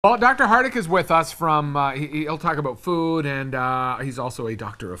Well, Dr. Hardick is with us from, he'll talk about food, and he's also a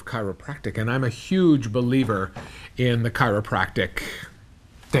doctor of chiropractic, and I'm a huge believer in the chiropractic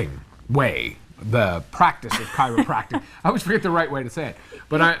the practice of chiropractic. I always forget the right way to say it,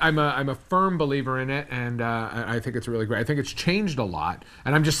 but I'm a firm believer in it, and I think it's really great. I think it's changed a lot,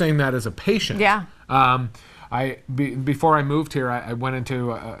 and I'm just saying that as a patient. Yeah. Before I moved here, I went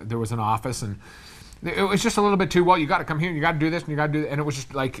into, there was an office, and it was just a little bit too, well, you got to come here, and you got to do this, and you got to do that. And it was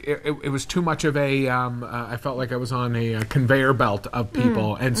just like, it was too much of a, I felt like I was on a conveyor belt of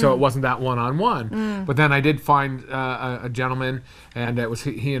people, and so it wasn't that one-on-one. But then I did find a gentleman, and it was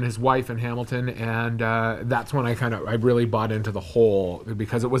he and his wife in Hamilton, and that's when I really bought into the whole,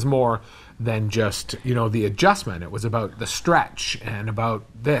 because it was more than just, the adjustment. It was about the stretch and about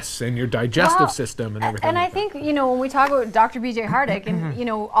this and your digestive system and everything. And I think, when we talk about Dr. B.J. Hardick and,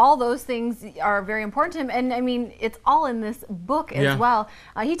 all those things are very important to him. And I mean, it's all in this book as well.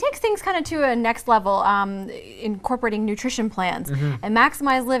 He takes things kind of to a next level, incorporating nutrition plans and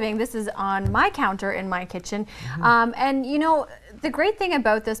maximize living. This is on my counter in my kitchen. And, the great thing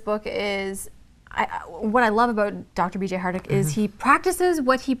about this book is, what I love about Dr. B.J. Hardick is he practices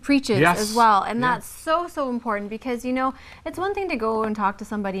what he preaches as well, and that's so important, because it's one thing to go and talk to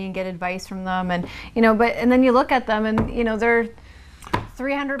somebody and get advice from them, and and then you look at them and they're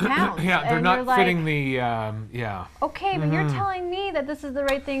 300 pounds. They're not fitting the Okay, but you're telling me that this is the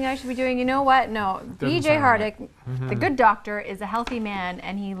right thing I should be doing. You know what? No, B.J. Hardick, the good doctor, is a healthy man,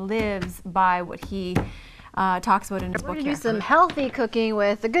 and he lives by what he talks about in his book. We're going to do some healthy cooking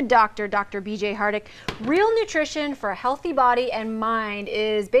with the good doctor, Dr. B.J. Hardick. Real nutrition for a healthy body and mind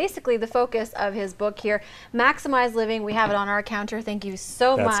is basically the focus of his book here. Maximize Living. We have it on our counter. Thank you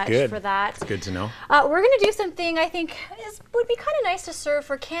so much for that. That's good to know. We're going to do something I think would be kind of nice to serve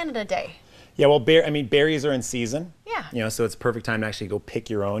for Canada Day. Yeah, well, berries are in season. Yeah. So it's a perfect time to actually go pick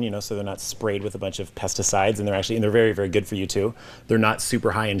your own, so they're not sprayed with a bunch of pesticides, and they're very, very good for you too. They're not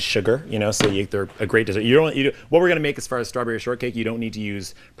super high in sugar, so they're a great dessert. What we're going to make as far as strawberry shortcake, you don't need to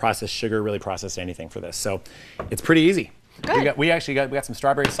use processed sugar, really processed anything for this. So it's pretty easy. Good. We got some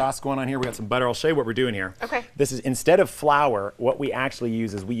strawberry sauce going on here. We got some butter. I'll show you what we're doing here. Okay. This is, instead of flour, what we actually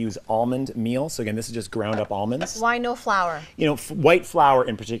use is we use almond meal. So again, this is just ground up almonds. Why no flour? White flour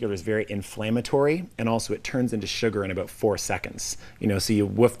in particular is very inflammatory, and also it turns into sugar in about 4 seconds. So you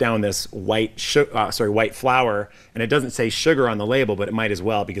whiff down this white flour, and it doesn't say sugar on the label, but it might as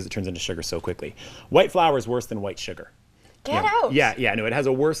well, because it turns into sugar so quickly. White flour is worse than white sugar. Get out. Yeah, no, it has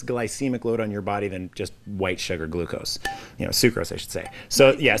a worse glycemic load on your body than just white sugar, glucose, sucrose, I should say.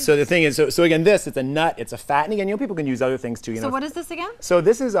 So so the thing is, so again, it's a nut, it's a fat, and again, people can use other things too. So what is this again? So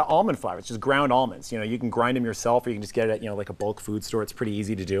this is almond flour. It's just ground almonds. You can grind them yourself, or you can just get it at like a bulk food store. It's pretty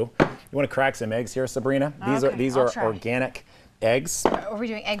easy to do. You want to crack some eggs here, Sabrina? These are organic eggs. Are we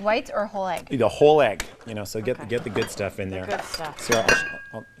doing egg whites or whole egg? The whole egg. So get the good stuff in there. The good stuff.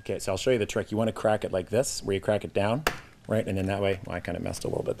 So I'll show you the trick. You want to crack it like this, where you crack it down. Right, and then that way, I kind of messed a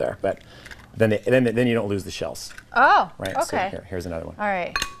little bit there, but then you don't lose the shells. Oh, right. Okay. So here's another one. All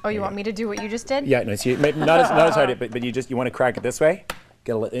right. Oh, you want me to do what you just did? Yeah, no, so not as hard, but you want to crack it this way.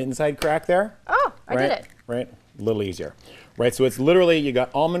 Get an inside crack there. Oh, I did it. Right, a little easier. Right, so it's literally, you got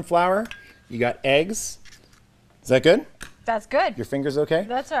almond flour, you got eggs. Is that good? That's good. Your fingers okay?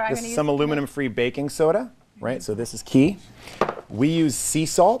 That's all right. This is some aluminum-free baking soda. Right, so this is key. We use sea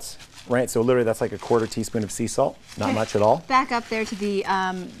salt. Right, so literally that's like a 1/4 teaspoon of sea salt, not much at all. Back up there to the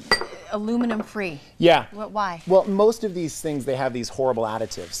aluminum free. Yeah. Why? Well, most of these things, they have these horrible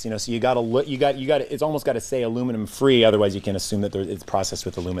additives. So you got to look. It's almost got to say aluminum free, otherwise you can assume that it's processed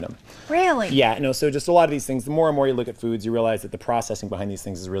with aluminum. Really? Yeah. No. So just a lot of these things. The more and more you look at foods, you realize that the processing behind these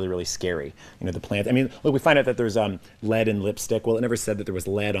things is really, really scary. The plants. I mean, look, we find out that there's lead in lipstick. Well, it never said that there was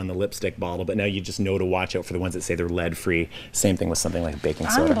lead on the lipstick bottle, but now you just know to watch out for the ones that say they're lead free. Same thing with something like baking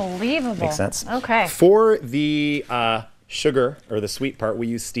soda. Unbelievable. Makes sense. Okay. For the sugar, or the sweet part, we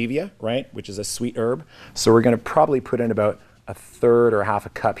use stevia, right, which is a sweet herb. So we're going to probably put in about 1/3 or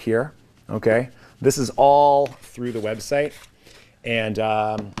 1/2 cup here. Okay, this is all through the website, and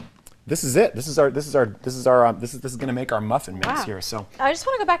this is it. This is going to make our muffin mix here. So I just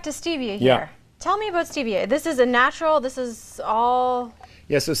want to go back to stevia here. Yeah. Tell me about stevia. This is a natural. This is all.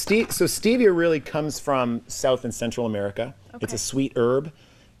 Yeah. So stevia really comes from South and Central America. Okay. It's a sweet herb.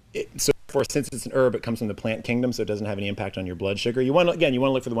 Since it's an herb, it comes from the plant kingdom, so it doesn't have any impact on your blood sugar. You want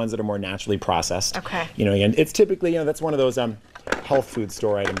to look for the ones that are more naturally processed. Okay. Again, it's typically, that's one of those health food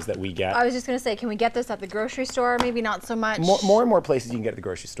store items that we get. I was just going to say, can we get this at the grocery store? Maybe not so much. More and more places you can get at the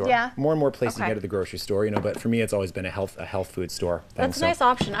grocery store. Yeah. More and more places you can get at the grocery store, you know, but for me it's always been a health food store thing. That's a nice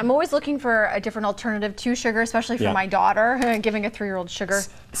option. I'm always looking for a different alternative to sugar, especially for my daughter, giving a 3-year-old sugar.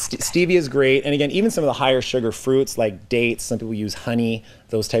 Stevia is great, and again, even some of the higher sugar fruits like dates, some people use honey,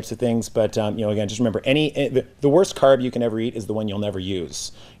 those types of things, but you know, again, just remember, the worst carb you can ever eat is the one you'll never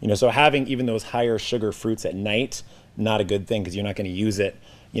use. You know, so having even those higher sugar fruits at night, not a good thing, because you're not going to use it,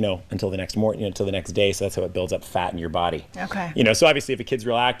 you know, until the next morning, until the next day. So that's how it builds up fat in your body. Okay. You know, so obviously if a kid's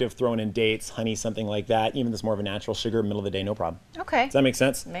real active, throwing in dates, honey, something like that, even this more of a natural sugar, middle of the day, no problem. Okay. Does that make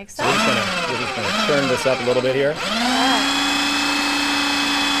sense? Makes So sense. we're just gonna turn this up a little bit here. Might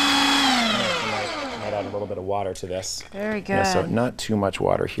add a little bit of water to this. Very good. Yeah, so not too much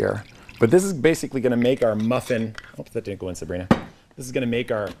water here. But this is basically gonna make our muffin, oh, that didn't go in, Sabrina. This is gonna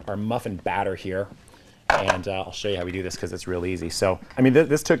make our muffin batter here. And I'll show you how we do this because it's real easy. So, I mean,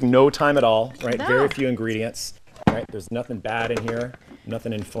 this took no time at all, right? No. Very few ingredients, right? There's nothing bad in here,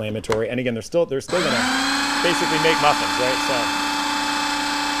 nothing inflammatory. And again, they're still gonna basically make muffins, right?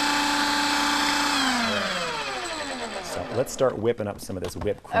 So let's start whipping up some of this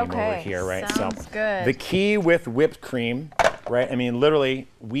whipped cream over here, right? Sounds good. The key with whipped cream, right? I mean, literally,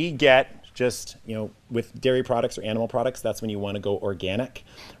 we get just, you know, with dairy products or animal products, that's when you want to go organic,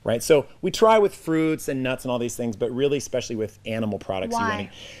 right? So we try with fruits and nuts and all these things, but really, especially with animal products, you want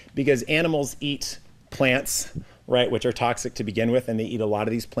to, because animals eat plants, right, which are toxic to begin with, and they eat a lot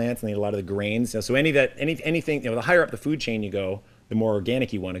of these plants and they eat a lot of the grains. You know, so anything, you know, the higher up the food chain you go, the more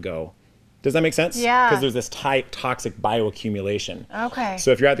organic you want to go. Does that make sense? Yeah. Because there's this toxic bioaccumulation. Okay.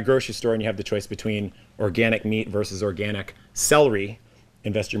 So if you're at the grocery store and you have the choice between organic meat versus organic celery,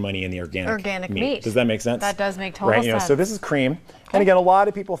 invest your money in the organic meat. Does that make sense? That does make total sense. You know, sense. so this is cream. And again, a lot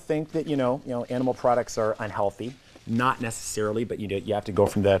of people think that, you know, animal products are unhealthy. Not necessarily, but you have to go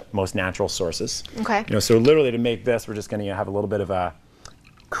from the most natural sources. Okay. You know, so literally to make this, we're just going to have a little bit of a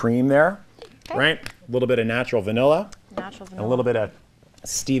cream there, right? A little bit of natural vanilla. And a little bit of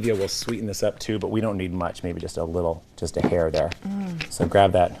stevia will sweeten this up too, but we don't need much, maybe just a little, just a hair there. So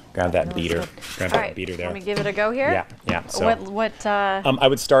grab that beater. Grab that beater there. Let me give it a go here. Yeah. So I I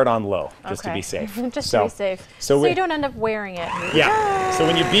would start on low, just to be safe. Just to be safe. So you don't end up wearing it. Yeah. So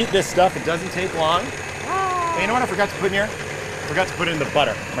when you beat this stuff, it doesn't take long. And you know what I forgot to put in here? Forgot to put it in the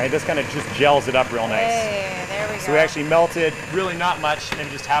butter, right? This kind of just gels it up real nice. Hey, there we go. So we actually melted, really not much, maybe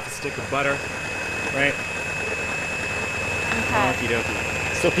just half a stick of butter, right? Okie dokie.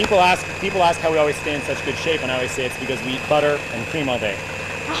 So people ask how we always stay in such good shape, and I always say it's because we eat butter and cream all day.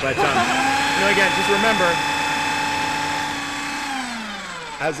 But you know, again, just remember,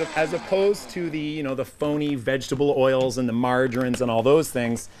 as opposed to the phony vegetable oils and the margarines and all those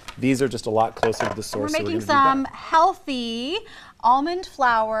things, these are just a lot closer to the source. We're making some healthy almond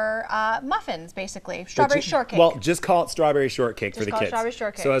flour muffins, basically. Strawberry shortcake. Well, just call it strawberry shortcake for the kids. Strawberry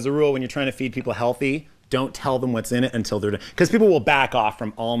shortcake. So as a rule, when you're trying to feed people healthy, don't tell them what's in it until they're done. Because people will back off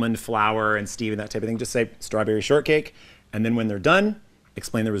from almond flour and stevia and that type of thing. Just say strawberry shortcake, and then when they're done,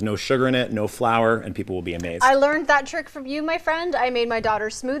 explain there was no sugar in it, no flour, and people will be amazed. I learned that trick from you, my friend. I made my daughter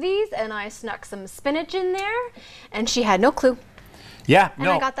smoothies, and I snuck some spinach in there, and she had no clue. Yeah, and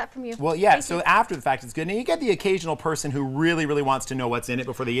I got that from you. Well, yeah, so after the fact, it's good. And you get the occasional person who really, really wants to know what's in it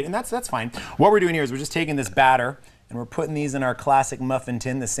before they eat it, and that's fine. What we're doing here is we're just taking this batter, and we're putting these in our classic muffin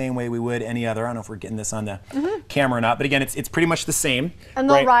tin the same way we would any other. I don't know if we're getting this on the camera or not, but again, it's pretty much the same. And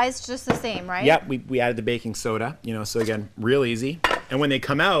they'll rise just the same, right? Yep, we added the baking soda, so again, real easy. And when they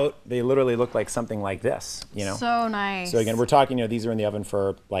come out, they literally look like something like this, So nice. So again, we're talking, these are in the oven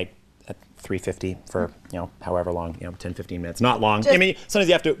for like at 350 for, however long, 10, 15 minutes. Not long. I mean, sometimes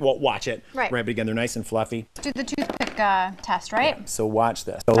you have to watch it. Right. But again, they're nice and fluffy. Do the toothpick test, right? Yeah, so watch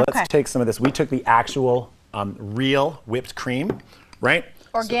this. So let's take some of this. We took the actual real whipped cream, right?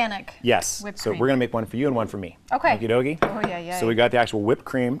 Organic. Yes. Whipped So cream. we're going to make one for you and one for me. Okay. Okie dokie? Oh, yeah. So we got the actual whipped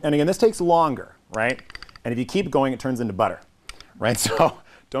cream. And again, this takes longer, right? And if you keep going, it turns into butter, right? So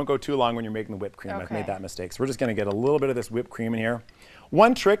don't go too long when you're making the whipped cream. I've made that mistake. So we're just going to get a little bit of this whipped cream in here.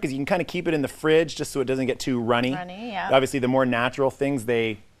 One trick is you can kind of keep it in the fridge just so it doesn't get too runny. Yeah. Obviously, the more natural things,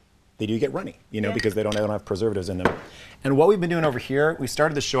 they do get runny, because they don't have preservatives in them. And what we've been doing over here, we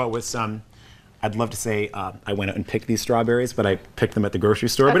started the show out with some, I'd love to say I went out and picked these strawberries, but I picked them at the grocery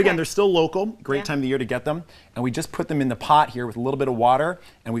store. But again, they're still local, great time of the year to get them. And we just put them in the pot here with a little bit of water,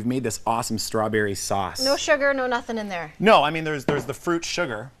 and we've made this awesome strawberry sauce. No sugar, no nothing in there. No, I mean, there's the fruit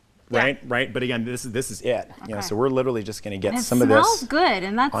sugar. Right. But again, this is it. So we're literally just going to get some of this. It smells good,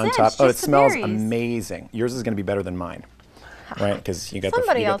 and that's on it. top. It's Oh, it just the smells berries. amazing. Yours is going to be better than mine. right? Because you got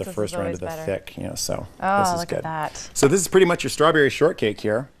Somebody the else's first is round always of the better. thick, so Oh, this is look good. at that. So this is pretty much your strawberry shortcake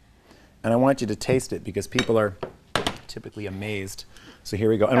here, and I want you to taste it because people are typically amazed. So here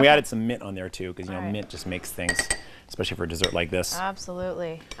we go, and we added some mint on there too, because mint just makes things, especially for a dessert like this.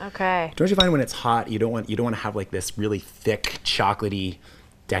 Absolutely. Okay. Don't you find when it's hot, you don't want to have like this really thick, chocolatey,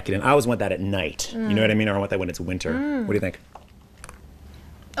 decadent? I always want that at night. You know what I mean? Or I want that when it's winter. What do you think?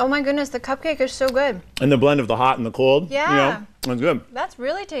 Oh my goodness, the cupcake is so good. And the blend of the hot and the cold. Yeah. That's good. That's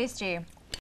really tasty.